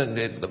 So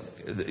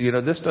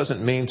this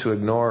doesn't mean to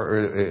ignore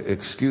or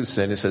excuse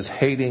sin. It says,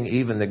 hating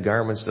even the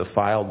garments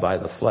defiled by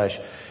the flesh.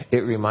 It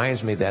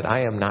reminds me that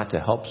I am not to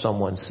help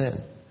someone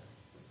sin.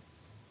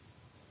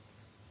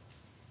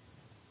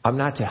 I'm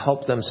not to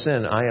help them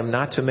sin. I am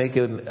not to make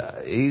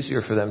it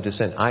easier for them to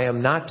sin. I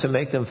am not to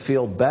make them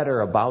feel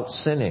better about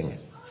sinning.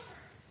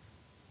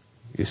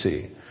 You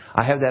see,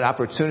 I have that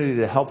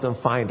opportunity to help them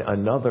find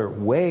another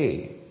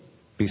way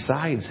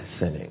besides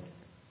sinning.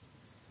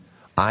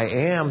 I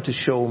am to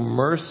show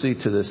mercy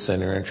to the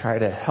sinner and try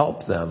to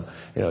help them,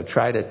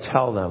 try to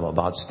tell them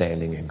about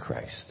standing in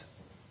Christ.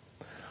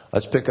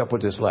 Let's pick up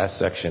with this last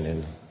section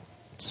in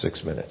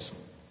 6 minutes.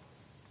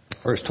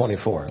 Verse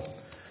 24.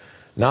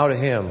 Now to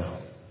him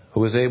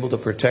who is able to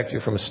protect you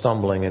from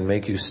stumbling and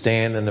make you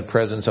stand in the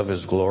presence of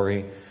his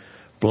glory,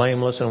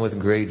 blameless and with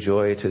great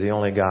joy, to the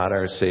only God,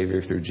 our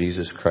Savior, through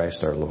Jesus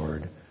Christ our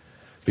Lord,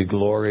 be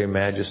glory,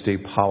 majesty,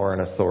 power,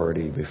 and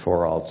authority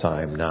before all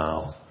time,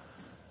 now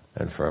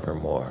and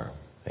forevermore.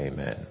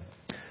 Amen.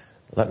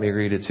 Let me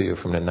read it to you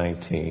from the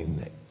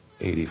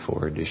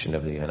 1984 edition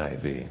of the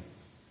NIV.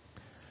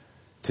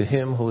 To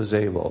him who is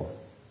able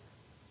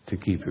to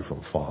keep you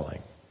from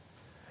falling,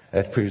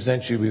 and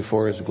present you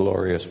before his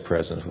glorious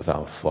presence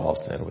without fault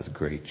and with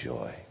great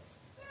joy.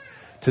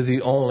 To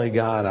the only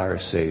God, our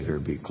Savior,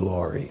 be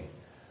glory,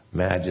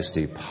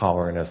 majesty,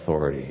 power, and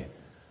authority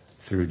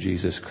through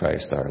Jesus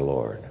Christ our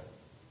Lord,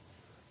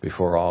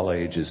 before all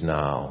ages,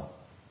 now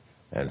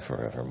and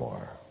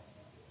forevermore.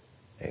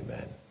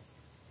 Amen.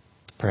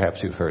 Perhaps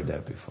you've heard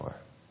that before.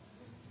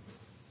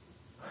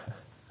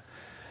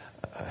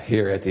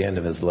 Here at the end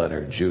of his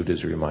letter, Jude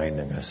is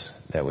reminding us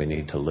that we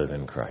need to live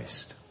in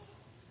Christ.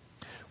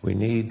 We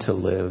need to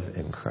live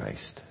in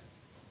Christ.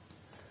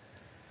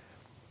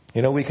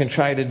 We can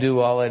try to do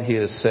all that he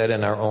has said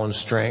in our own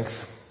strength,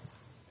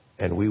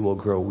 and we will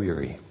grow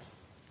weary.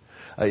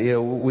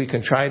 We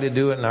can try to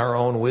do it in our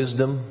own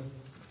wisdom,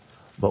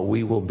 but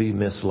we will be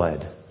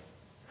misled.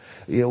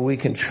 We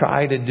can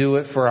try to do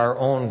it for our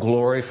own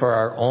glory, for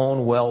our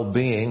own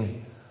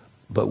well-being,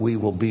 but we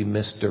will be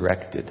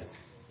misdirected.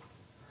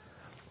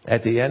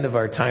 At the end of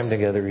our time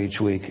together each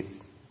week,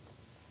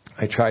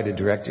 I try to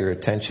direct your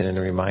attention and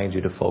remind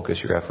you to focus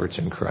your efforts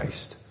in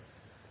Christ.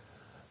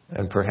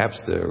 And perhaps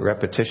the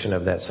repetition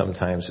of that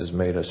sometimes has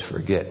made us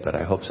forget, but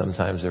I hope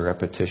sometimes the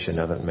repetition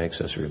of it makes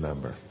us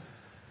remember.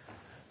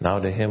 Now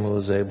to him who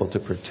is able to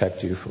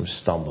protect you from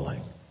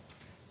stumbling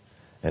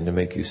and to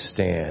make you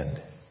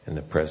stand in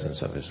the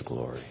presence of his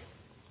glory.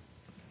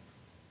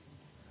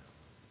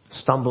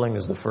 Stumbling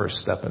is the first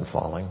step in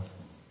falling.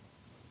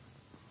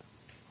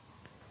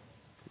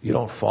 You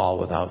don't fall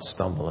without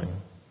stumbling.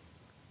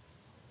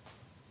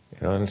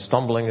 And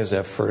stumbling is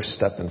that first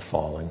step in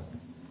falling.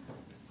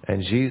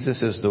 And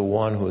Jesus is the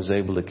one who is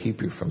able to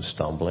keep you from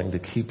stumbling, to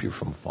keep you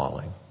from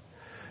falling.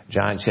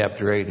 John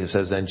chapter 8, it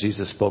says, then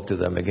Jesus spoke to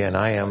them again,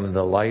 I am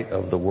the light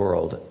of the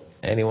world.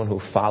 Anyone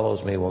who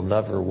follows me will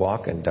never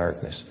walk in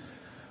darkness,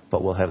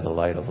 but will have the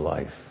light of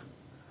life.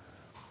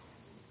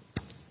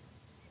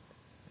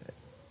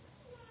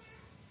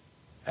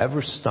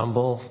 Ever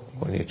stumble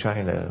when you're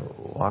trying to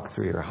walk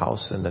through your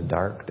house in the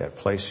dark, that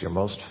place you're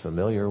most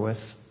familiar with?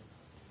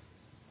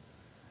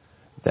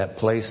 That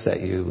place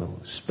that you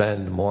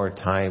spend more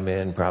time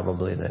in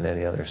probably than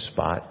any other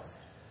spot.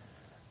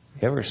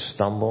 You ever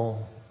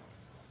stumble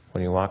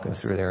when you're walking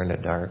through there in the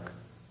dark?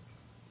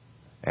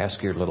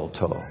 Ask your little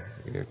toe.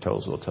 Your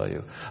toes will tell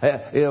you.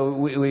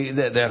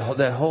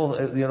 That whole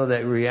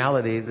that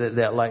reality,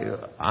 that light.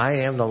 I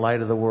am the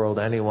light of the world.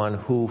 Anyone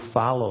who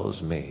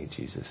follows me,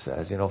 Jesus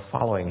says.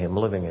 Following him,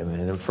 living him.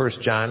 And in 1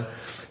 John, it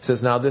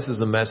says, now this is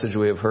the message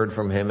we have heard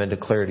from him and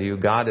declare to you.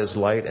 God is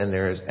light, and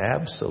there is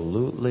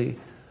absolutely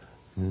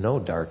no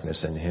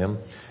darkness in him.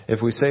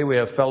 If we say we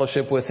have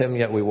fellowship with him,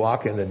 yet we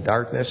walk in the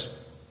darkness,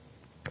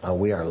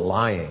 we are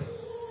lying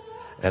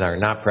and are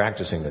not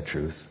practicing the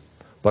truth.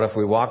 But if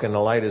we walk in the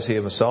light as he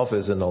himself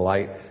is in the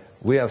light,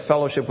 we have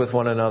fellowship with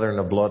one another, and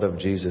the blood of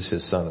Jesus,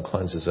 his son,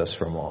 cleanses us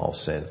from all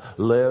sin.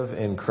 Live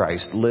in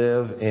Christ.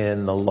 Live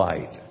in the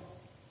light.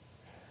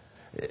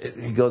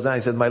 He goes on,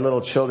 he said, my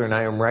little children,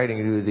 I am writing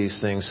you these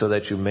things so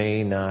that you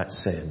may not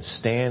sin.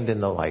 Stand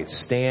in the light.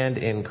 Stand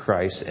in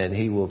Christ, and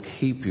he will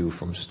keep you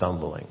from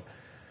stumbling.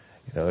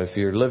 If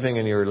you're living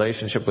in your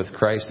relationship with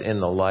Christ in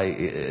the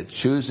light,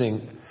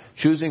 choosing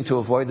to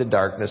avoid the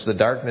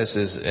darkness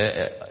is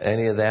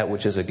any of that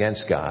which is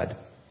against God.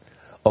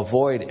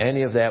 Avoid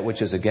any of that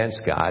which is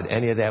against God,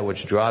 any of that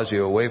which draws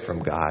you away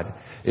from God.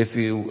 If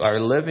you are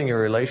living your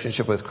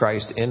relationship with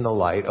Christ in the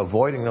light,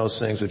 avoiding those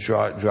things which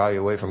draw you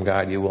away from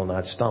God, you will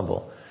not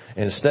stumble.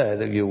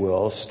 Instead, you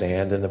will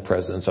stand in the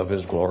presence of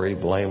his glory,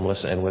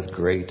 blameless and with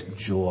great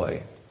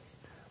joy.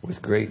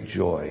 With great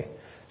joy.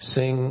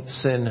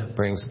 Sin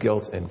brings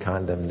guilt and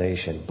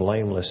condemnation.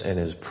 Blameless in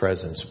his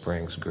presence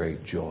brings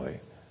great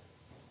joy.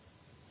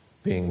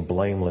 being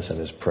blameless in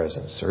His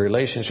presence. A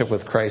relationship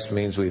with Christ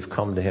means we've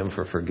come to Him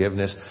for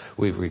forgiveness.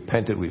 We've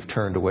repented. We've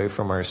turned away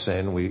from our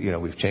sin.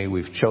 We've changed.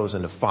 We've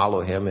chosen to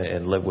follow Him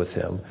and live with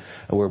Him.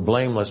 And we're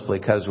blameless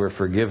because we're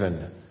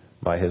forgiven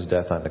by His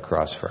death on the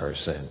cross for our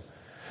sin.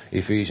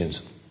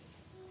 Ephesians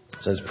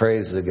says,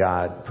 praise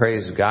God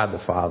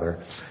the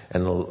Father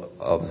and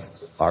of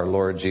our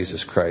Lord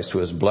Jesus Christ, who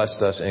has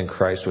blessed us in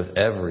Christ with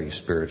every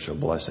spiritual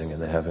blessing in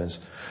the heavens.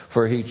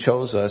 For He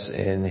chose us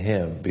in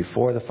Him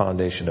before the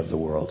foundation of the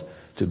world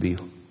to be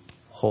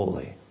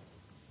holy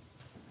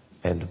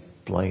and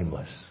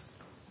blameless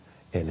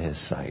in His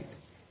sight.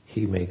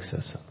 He makes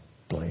us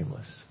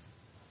blameless.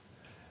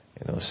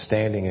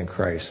 Standing in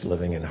Christ,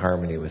 living in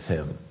harmony with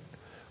Him,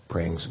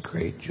 brings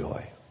great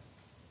joy.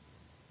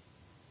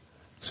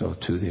 So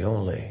to the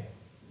only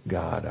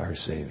God, our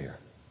Savior,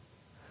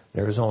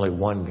 there is only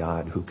one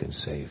God who can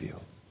save you.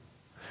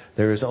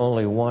 There is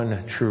only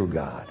one true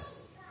God.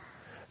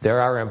 There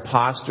are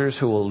imposters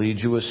who will lead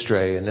you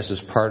astray, and this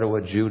is part of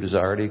what Jude has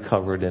already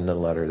covered in the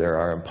letter. There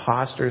are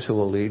imposters who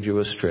will lead you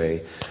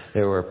astray.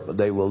 They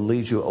will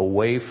lead you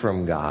away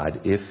from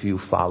God if you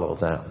follow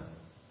them.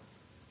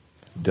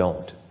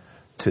 Don't.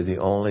 To the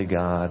only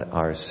God,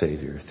 our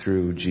Savior,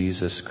 through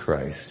Jesus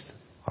Christ,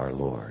 our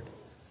Lord.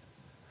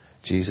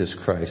 Jesus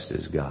Christ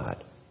is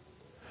God.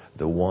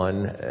 The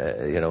one,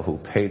 who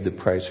paid the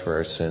price for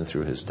our sin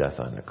through His death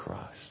on the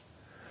cross.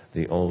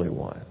 The only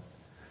one.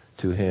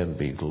 To Him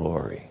be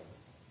glory,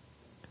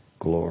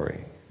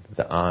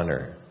 the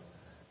honor,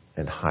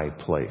 and high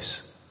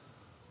place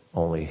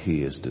only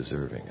He is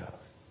deserving of.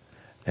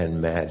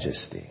 And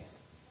majesty,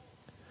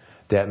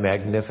 that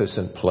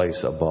magnificent place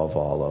above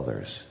all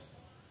others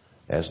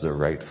as the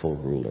rightful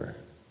ruler.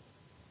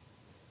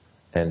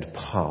 And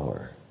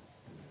power,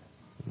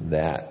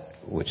 that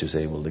which is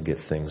able to get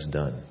things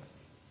done.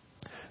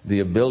 The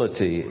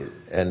ability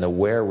and the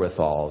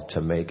wherewithal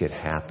to make it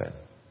happen.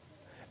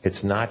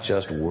 It's not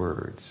just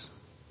words,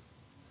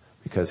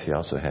 because He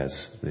also has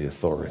the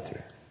authority.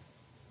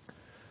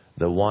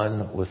 The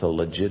one with a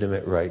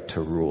legitimate right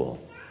to rule.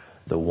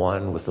 The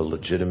one with a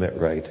legitimate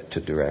right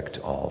to direct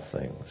all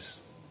things.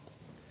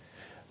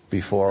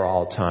 Before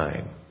all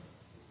time,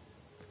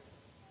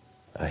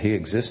 He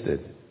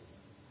existed.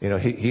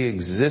 He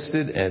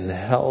existed and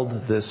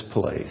held this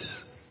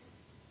place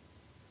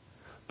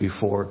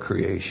before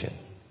creation.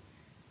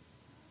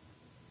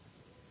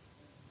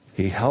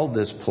 He held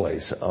this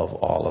place of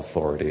all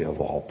authority, of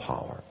all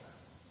power.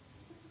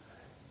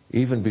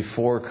 Even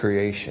before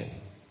creation,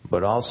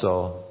 but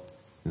also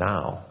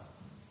now,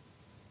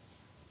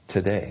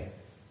 today,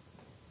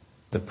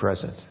 the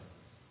present,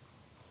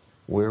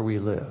 where we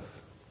live.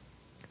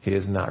 He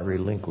has not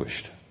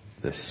relinquished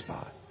this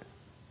spot.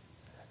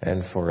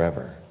 And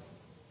forever.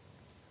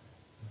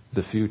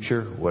 The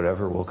future,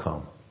 whatever will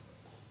come,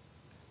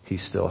 He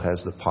still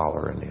has the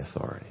power and the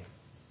authority.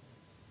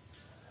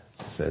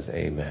 It says,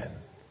 amen.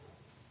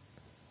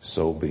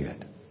 So be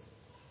it.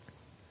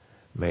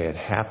 May it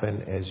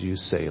happen as You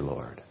say,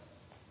 Lord.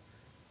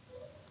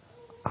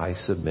 I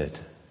submit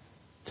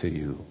to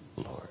You,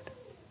 Lord.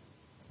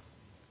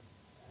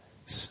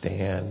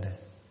 Stand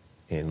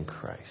in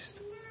Christ.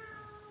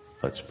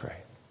 Let's pray.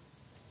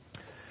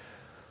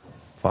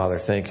 Father,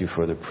 thank You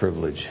for the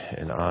privilege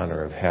and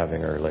honor of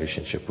having a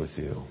relationship with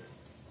You.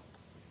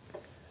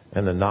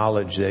 And the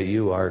knowledge that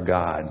You are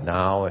God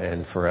now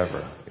and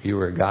forever. You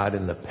are God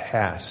in the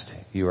past.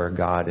 You are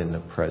God in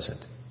the present.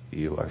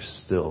 You are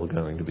still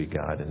going to be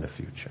God in the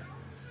future.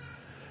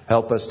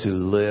 Help us to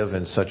live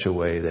in such a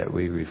way that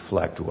we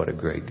reflect what a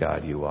great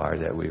God You are,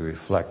 that we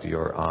reflect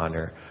Your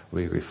honor,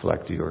 we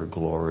reflect Your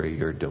glory,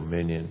 Your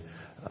dominion.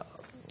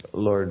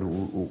 Lord,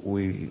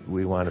 we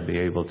want to be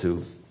able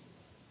to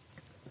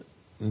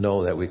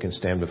know that we can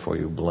stand before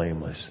You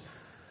blameless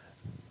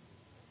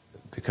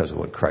because of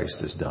what Christ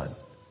has done.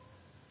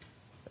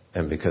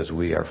 And because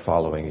we are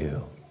following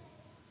You.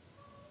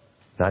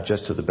 Not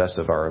just to the best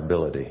of our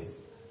ability,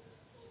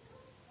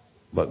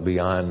 but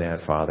beyond that,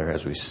 Father,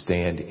 as we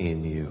stand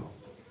in You,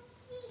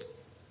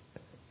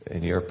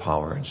 in Your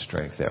power and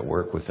strength that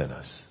work within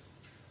us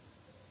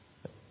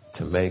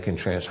to make and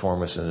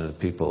transform us into the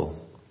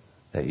people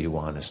that You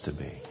want us to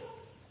be.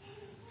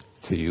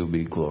 To You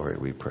be glory,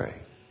 we pray.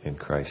 In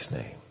Christ's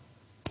name,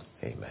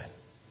 amen.